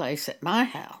fireplace at my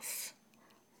house,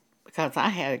 because I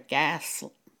had gas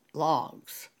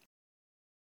logs.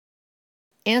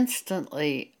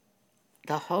 Instantly,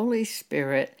 the Holy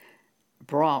Spirit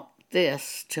brought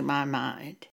this to my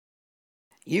mind.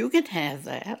 You can have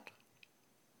that.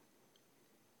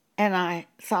 And I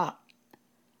thought,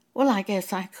 well, I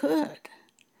guess I could.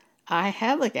 I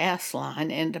have a gas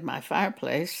line into my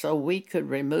fireplace, so we could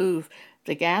remove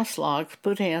the gas logs,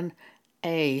 put in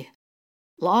a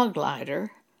log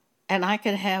lighter, and I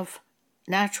could have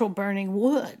natural burning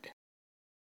wood.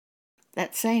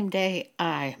 That same day,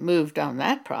 I moved on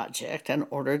that project and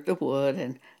ordered the wood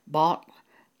and bought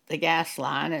the gas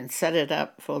line and set it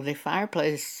up for the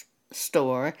fireplace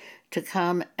store to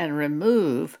come and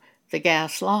remove the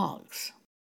gas logs.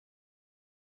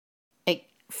 A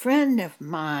friend of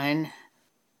mine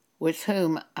with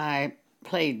whom I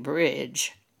played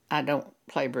bridge, I don't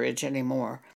play bridge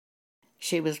anymore.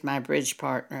 She was my bridge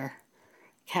partner,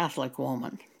 Catholic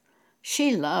woman.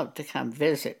 She loved to come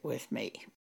visit with me.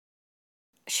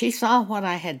 She saw what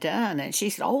I had done, and she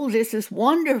said, oh, this is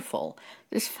wonderful.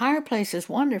 This fireplace is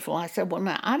wonderful. I said, well,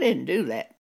 no, I didn't do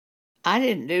that. I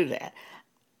didn't do that.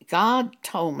 God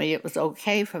told me it was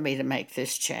okay for me to make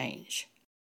this change.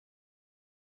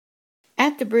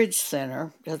 At the Bridge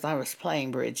Center, because I was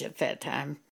playing bridge at that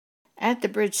time, at the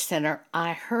Bridge Center,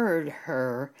 I heard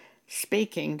her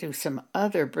speaking to some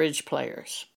other bridge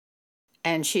players.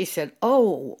 And she said,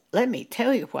 oh, let me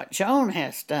tell you what Joan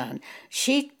has done.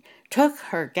 She took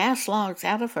her gas logs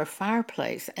out of her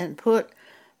fireplace and put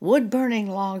wood-burning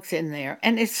logs in there,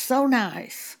 and it's so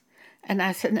nice. And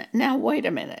I said, now wait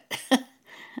a minute.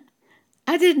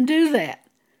 I didn't do that.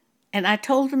 And I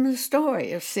told them the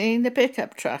story of seeing the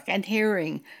pickup truck and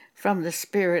hearing from the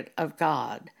Spirit of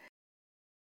God.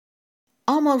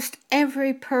 Almost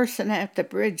every person at the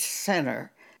Bridge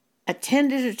Center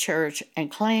attended a church and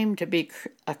claimed to be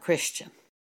a Christian.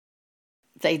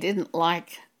 They didn't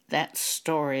like that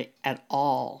story at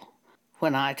all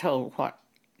when I told what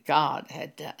God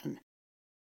had done.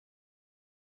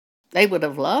 They would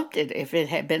have loved it if it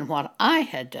had been what I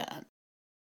had done.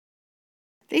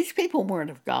 These people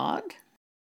weren't of God.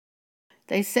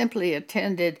 They simply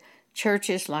attended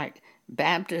churches like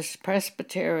Baptist,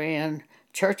 Presbyterian,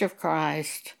 Church of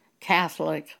Christ,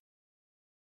 Catholic,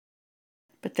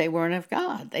 but they weren't of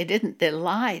God. They didn't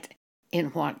delight in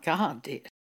what God did.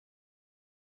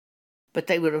 But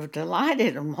they would have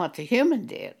delighted in what the human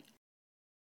did.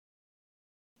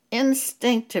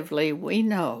 Instinctively, we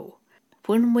know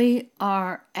when we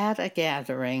are at a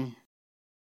gathering,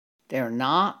 they're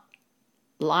not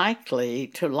likely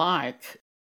to like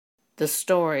the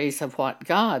stories of what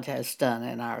God has done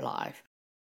in our life.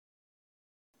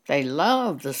 They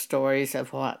love the stories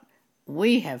of what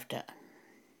we have done.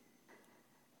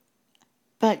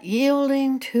 But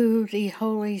yielding to the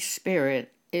Holy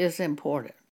Spirit is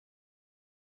important.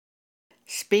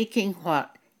 Speaking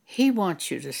what He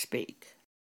wants you to speak.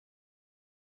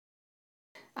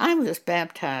 I was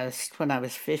baptized when I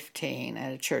was 15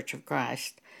 at a Church of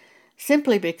Christ,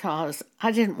 simply because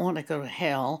I didn't want to go to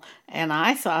hell, and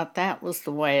I thought that was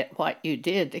the way what you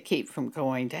did to keep from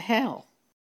going to hell.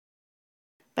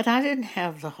 But I didn't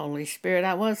have the Holy Spirit.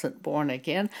 I wasn't born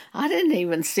again. I didn't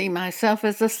even see myself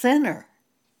as a sinner.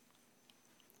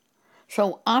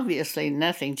 So obviously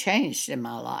nothing changed in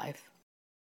my life.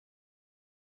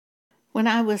 When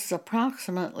I was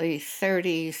approximately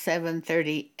 37,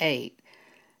 38,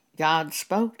 God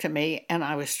spoke to me and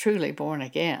I was truly born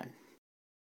again.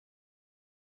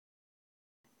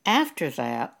 After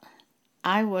that,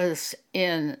 I was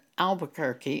in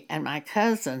Albuquerque and my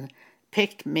cousin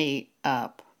picked me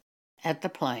up at the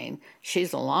plane.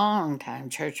 She's a long-time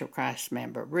Church of Christ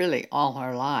member, really all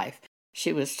her life.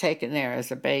 She was taken there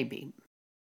as a baby.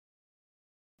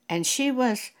 And she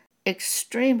was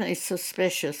extremely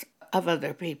suspicious of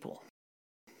other people,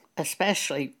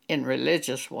 especially in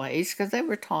religious ways, because they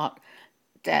were taught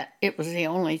that it was the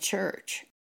only church.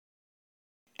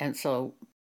 And so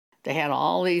they had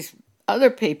all these other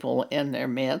people in their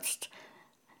midst,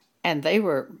 and they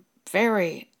were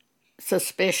very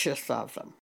suspicious of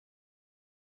them.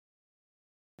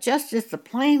 Just as the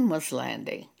plane was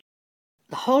landing,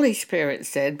 the Holy Spirit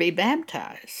said, "Be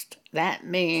baptized." That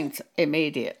means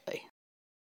immediately.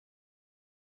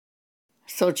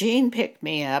 So Jean picked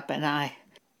me up and I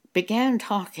began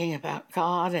talking about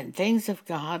God and things of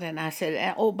God. And I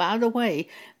said, "Oh, by the way,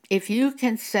 if you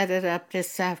can set it up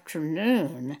this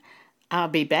afternoon, I'll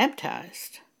be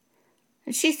baptized."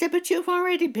 And she said, "But you've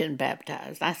already been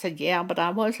baptized." I said, "Yeah, but I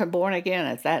wasn't born again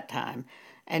at that time.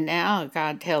 And now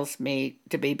God tells me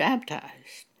to be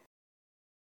baptized."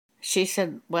 She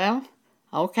said, "Well,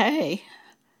 okay."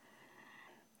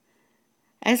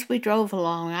 As we drove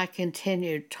along, I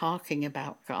continued talking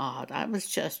about God. I was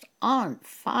just on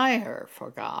fire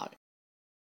for God.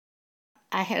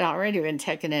 I had already been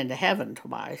taken into heaven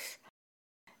twice,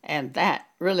 and that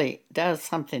really does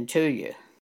something to you.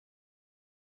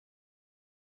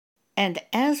 And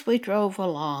as we drove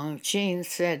along, Jean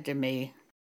said to me,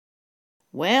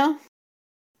 "Well,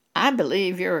 I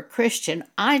believe you're a Christian.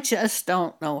 I just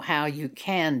don't know how you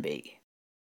can be."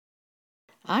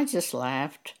 I just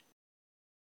laughed.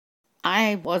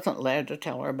 I wasn't led to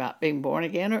tell her about being born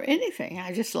again or anything.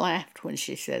 I just laughed when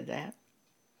she said that.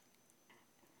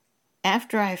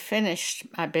 After I finished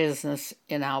my business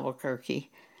in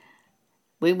Albuquerque,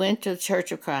 we went to the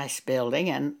Church of Christ building,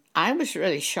 and I was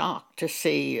really shocked to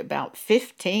see about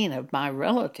 15 of my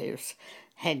relatives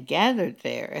had gathered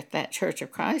there at that Church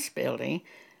of Christ building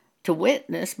to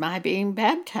witness my being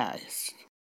baptized.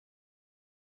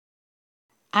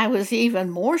 I was even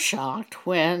more shocked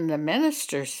when the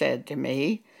minister said to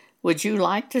me, "Would you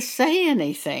like to say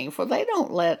anything?" For they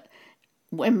don't let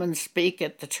women speak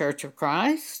at the Church of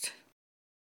Christ.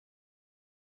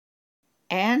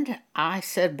 And I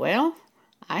said, "Well,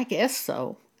 I guess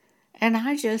so." And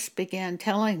I just began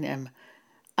telling them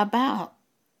about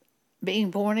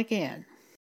being born again.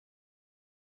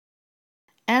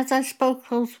 As I spoke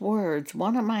those words,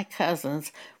 one of my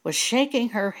cousins was shaking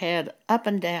her head up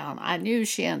and down. I knew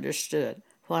she understood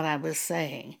what I was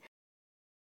saying.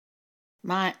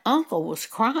 My uncle was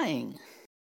crying.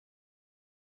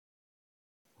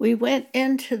 We went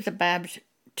into the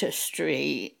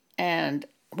baptistry, and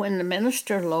when the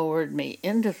minister lowered me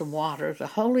into the water, the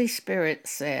Holy Spirit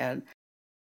said,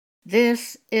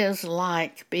 "This is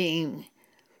like being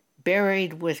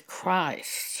buried with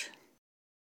Christ."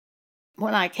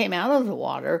 When I came out of the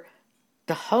water,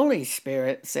 the Holy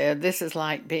Spirit said, "This is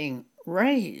like being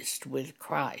raised with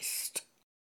Christ.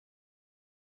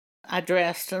 I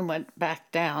dressed and went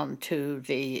back down to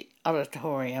the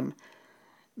auditorium.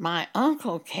 My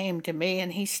uncle came to me,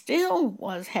 and he still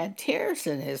had tears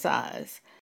in his eyes.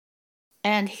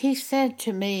 And he said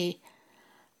to me,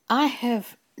 I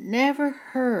have never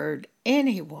heard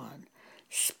anyone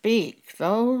speak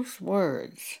those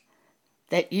words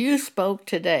that you spoke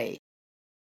today.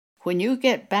 When you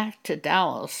get back to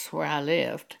Dallas, where I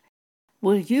lived,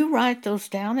 will you write those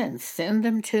down and send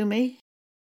them to me?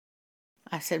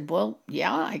 I said, well,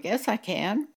 yeah, I guess I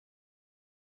can.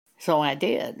 So I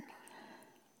did.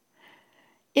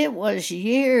 It was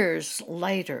years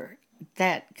later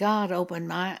that God opened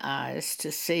my eyes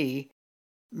to see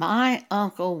my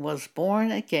uncle was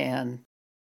born again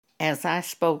as I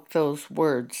spoke those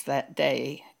words that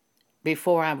day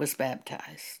before I was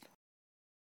baptized.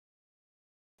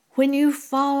 When you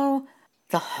follow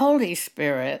the Holy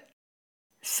Spirit,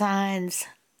 signs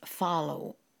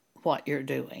follow what you're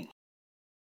doing.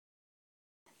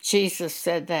 Jesus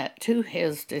said that to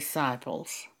his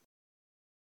disciples.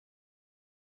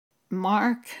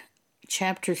 Mark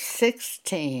chapter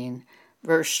 16,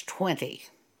 verse 20.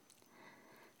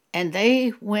 And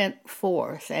they went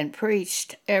forth and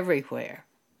preached everywhere,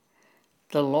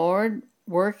 the Lord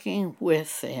working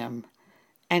with them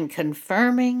and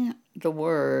confirming the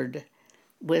word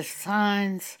with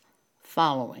signs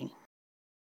following.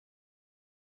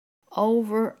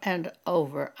 Over and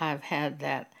over I've had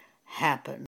that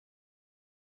happen.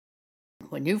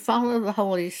 When you follow the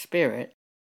Holy Spirit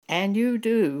and you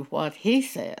do what He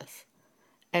says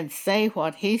and say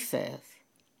what He says,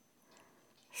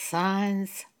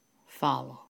 signs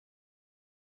follow.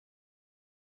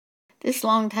 This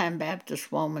longtime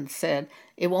Baptist woman said,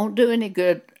 it won't do any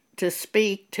good to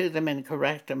speak to them and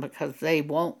correct them because they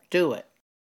won't do it.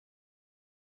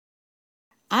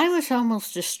 I was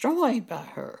almost destroyed by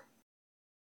her.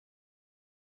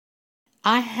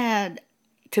 I had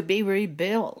to be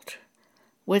rebuilt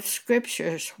with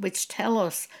scriptures which tell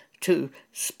us to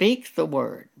speak the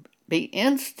word, be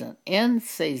instant, in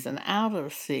season, out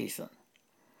of season,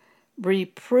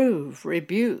 reprove,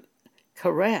 rebuke,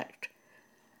 correct,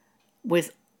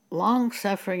 with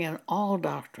long-suffering in all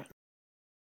doctrine.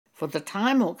 For the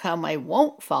time will come they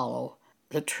won't follow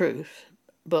the truth,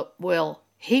 but will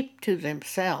heap to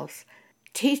themselves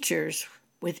teachers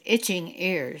with itching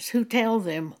ears who tell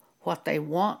them what they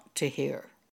want to hear.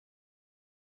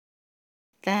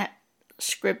 That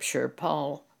scripture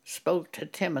Paul spoke to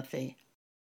Timothy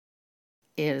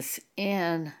is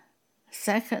in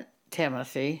 2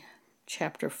 Timothy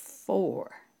chapter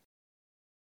 4.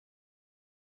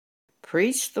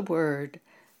 Preach the word,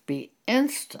 be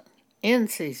instant, in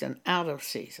season, out of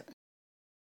season.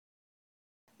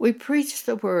 We preach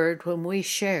the word when we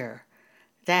share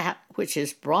that which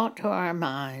is brought to our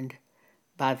mind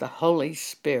by the Holy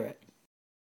Spirit.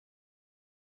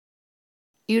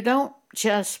 You don't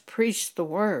just preach the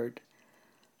word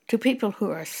to people who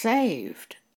are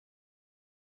saved.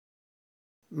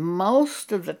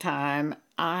 Most of the time,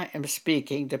 I am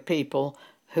speaking to people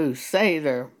who say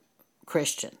they're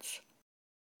Christians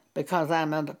because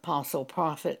I'm an apostle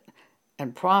prophet,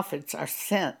 and prophets are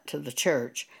sent to the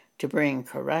church to bring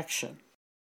correction.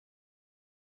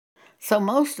 So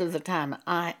most of the time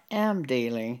I am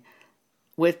dealing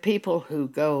with people who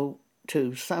go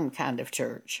to some kind of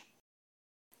church,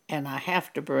 and I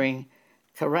have to bring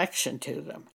correction to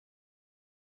them.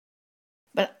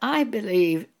 But I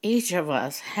believe each of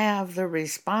us have the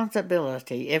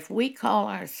responsibility, if we call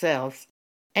ourselves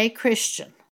a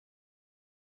Christian,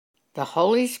 the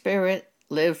Holy Spirit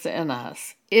lives in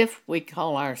us if we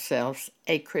call ourselves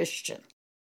a Christian.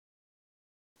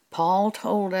 Paul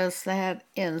told us that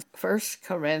in 1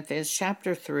 Corinthians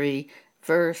chapter 3,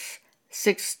 verse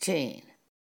 16.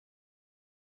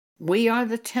 We are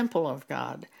the temple of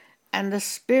God, and the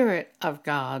Spirit of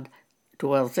God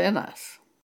dwells in us.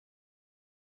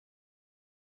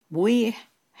 We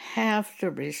have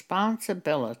the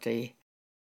responsibility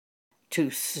to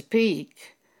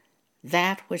speak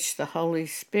that which the Holy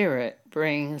Spirit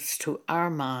brings to our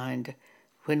mind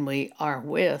when we are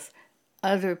with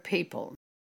other people.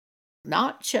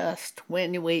 Not just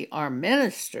when we are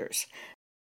ministers,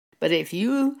 but if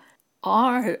you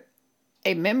are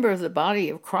a member of the body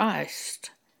of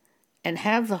Christ and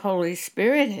have the Holy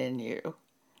Spirit in you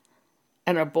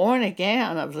and are born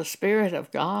again of the Spirit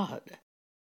of God,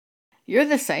 you're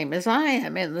the same as I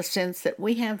am in the sense that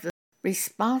we have the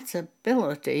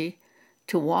responsibility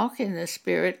to walk in the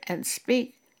Spirit and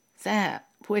speak that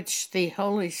which the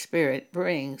Holy Spirit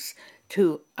brings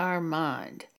to our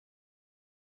mind.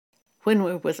 When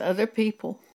we're with other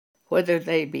people, whether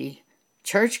they be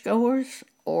churchgoers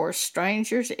or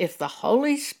strangers, if the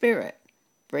Holy Spirit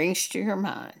brings to your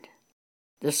mind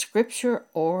the scripture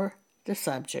or the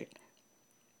subject,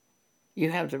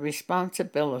 you have the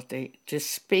responsibility to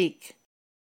speak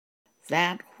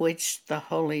that which the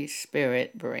Holy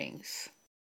Spirit brings.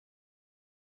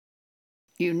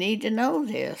 You need to know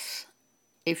this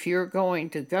if you're going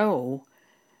to go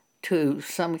to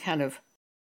some kind of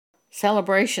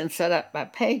celebration set up by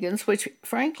pagans, which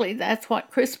frankly, that's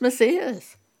what Christmas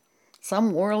is.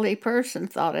 Some worldly person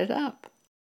thought it up.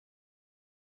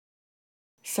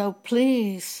 So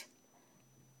please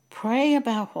pray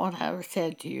about what I've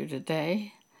said to you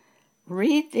today.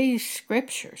 Read these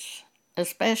scriptures,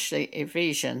 especially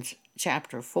Ephesians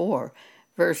chapter 4,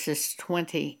 verses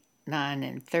 29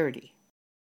 and 30.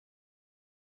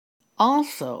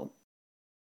 Also,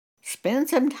 spend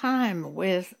some time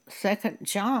with 2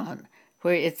 John,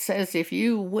 where it says if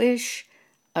you wish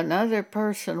another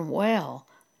person well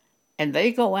and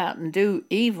they go out and do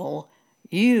evil,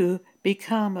 you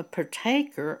become a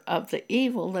partaker of the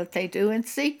evil that they do in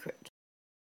secret.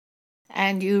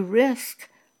 And you risk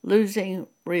losing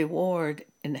reward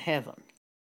in heaven.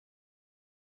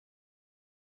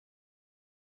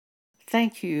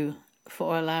 Thank you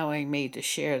for allowing me to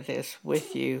share this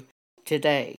with you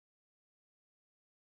today.